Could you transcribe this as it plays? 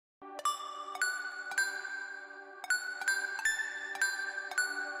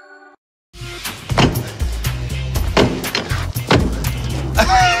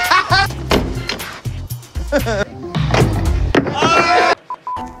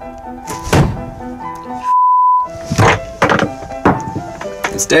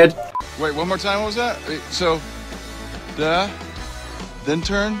It's dead. Wait, one more time, what was that? Wait, so, then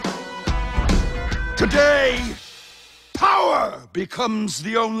turn. Today, power becomes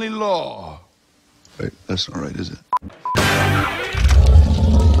the only law. Wait, that's not right, is it?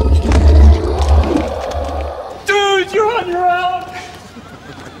 Dude, you're on your own!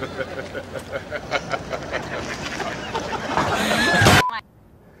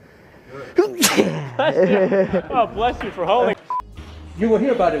 Oh, bless you for holding. You will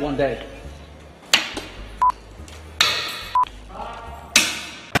hear about it one day.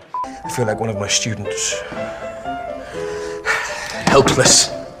 I feel like one of my students.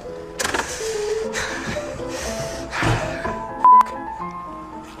 Helpless.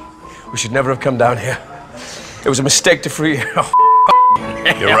 We should never have come down here. It was a mistake to free you.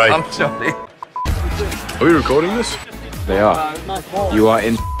 You're right. I'm sorry. Are we recording this? They are. You are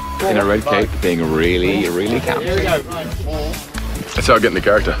in a red cape being really, really camp. That's how I get in the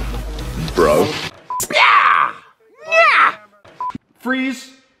character, bro. Yeah! Yeah!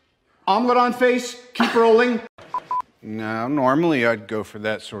 Freeze. Omelet on face. Keep rolling. No, normally I'd go for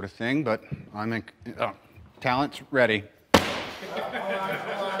that sort of thing, but I'm in, talent's ready.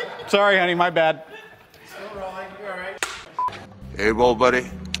 Sorry, honey, my bad. Still rolling, you're all right. Hey, Bo, buddy.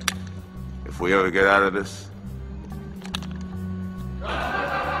 If we ever get out of this.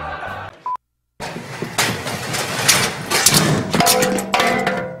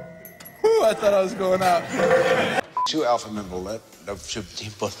 I thought I was going out. Two alpha member left.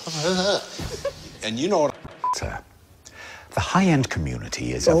 And you know what? Sir, the high-end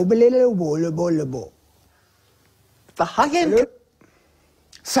community is The high-end...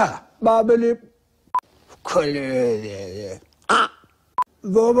 Sir!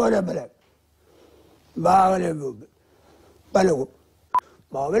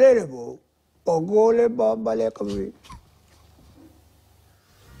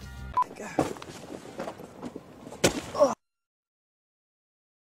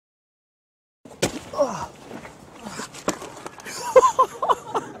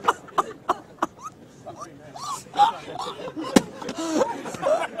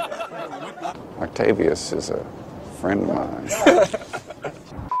 Octavius is a friend of mine.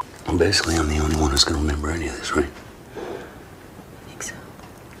 Basically, I'm the only one who's gonna remember any of this, right? I think so.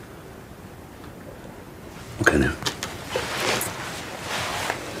 Okay, then.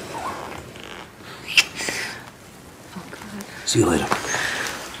 Oh, God. See you later.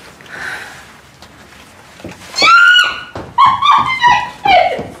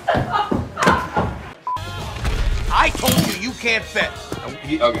 I told you you can't fence.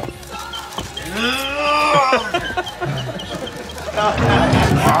 Okay.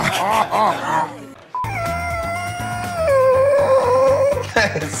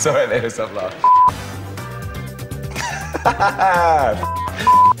 Sorry, there was some laugh.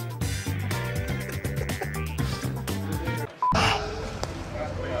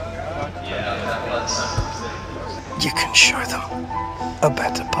 You can show them a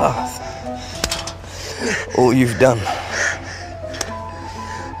better path. All you've done.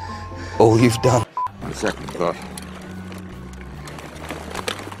 All you've done. On second thought.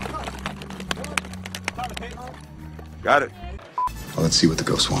 Got it. Well, let's see what the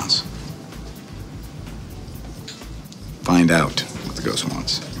ghost wants. Find out what the ghost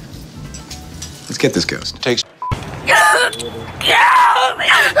wants. Let's get this ghost. Takes.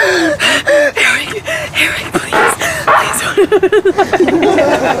 Eric, please.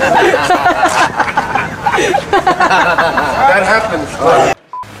 That happens.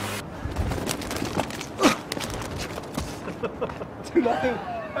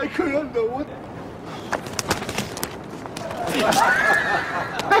 I couldn't know what.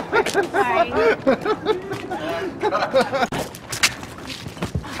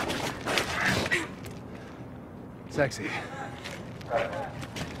 Sexy.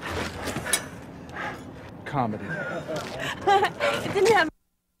 Comedy. It didn't have...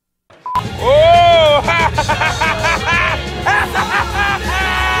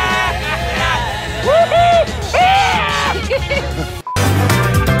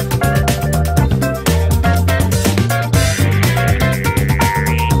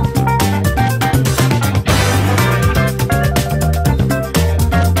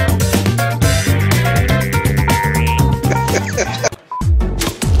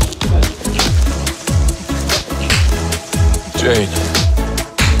 Jane.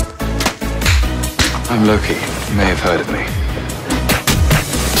 I'm Loki. You may have heard of me.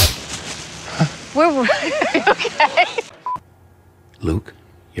 Where were you? Okay. Luke,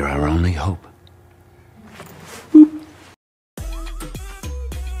 you're our only hope.